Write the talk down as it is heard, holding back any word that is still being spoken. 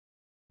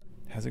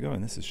How's it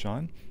going? This is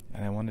Shawn,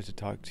 and I wanted to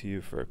talk to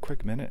you for a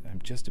quick minute. I'm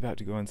just about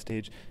to go on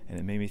stage, and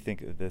it made me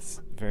think of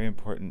this very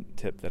important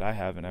tip that I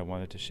have, and I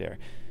wanted to share.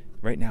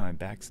 Right now, I'm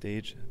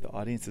backstage. The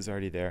audience is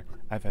already there.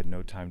 I've had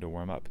no time to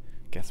warm up.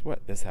 Guess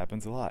what? This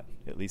happens a lot,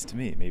 at least to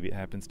me. Maybe it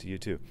happens to you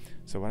too.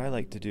 So what I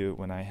like to do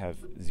when I have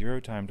zero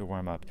time to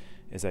warm up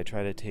is I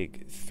try to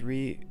take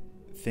 3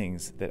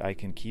 things that I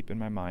can keep in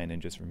my mind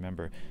and just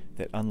remember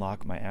that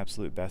unlock my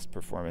absolute best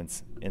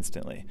performance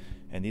instantly.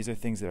 And these are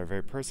things that are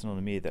very personal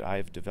to me that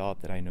I've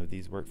developed, that I know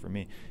these work for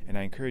me. And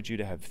I encourage you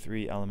to have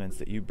 3 elements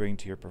that you bring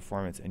to your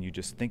performance, and you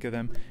just think of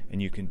them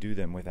and you can do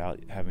them without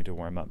having to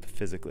warm up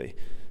physically.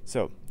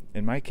 So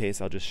in my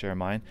case, I'll just share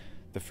mine.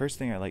 The first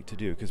thing I like to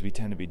do, because we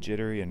tend to be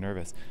jittery and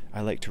nervous,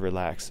 I like to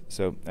relax.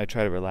 So I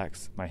try to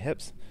relax my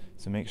hips.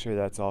 So make sure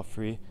that's all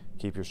free.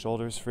 Keep your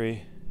shoulders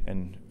free.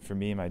 And for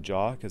me, my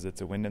jaw, because it's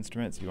a wind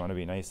instrument, so you want to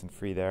be nice and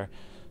free there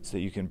so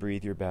that you can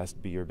breathe your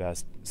best, be your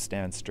best,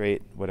 stand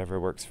straight, whatever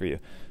works for you.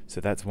 So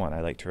that's 1,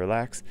 I like to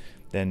relax.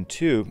 Then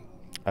 2,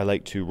 I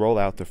like to roll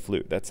out the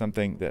flute. That's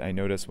something that I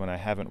notice when I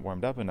haven't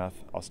warmed up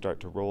enough. I'll start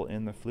to roll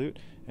in the flute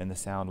and the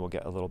sound will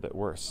get a little bit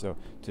worse. So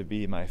to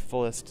be my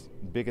fullest,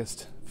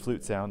 biggest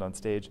flute sound on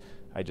stage,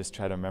 I just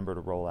try to remember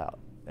to roll out.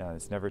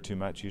 It's never too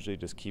much, usually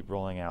just keep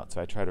rolling out,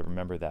 so I try to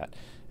remember that.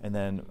 And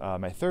then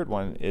my third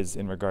one is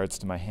in regards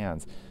to my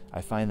hands.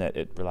 I find that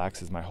it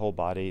relaxes my whole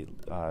body,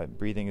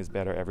 breathing is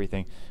better,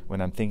 everything,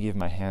 when I'm thinking of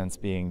my hands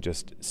being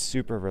just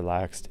super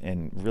relaxed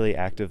and really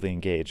actively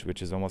engaged,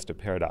 which is almost a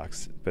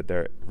paradox, but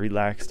they're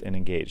relaxed and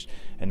engaged.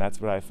 And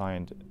that's what I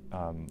find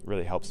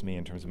really helps me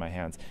in terms of my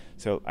hands.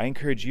 So I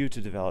encourage you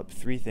to develop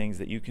 3 things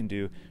that you can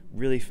do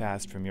really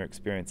fast from your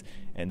experience.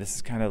 And this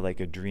is kind of like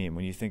a dream.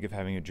 When you think of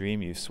having a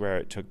dream, you swear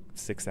it took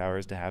 6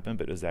 hours to happen,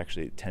 but it was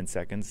actually 10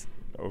 seconds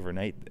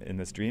overnight in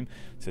this dream.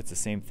 So it's the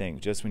same thing.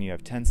 Just when you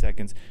have 10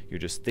 seconds, you're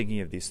just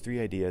thinking of these 3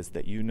 ideas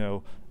that you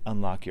know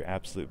unlock your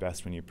absolute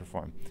best when you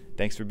perform.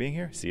 Thanks for being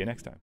here. See you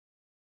next time.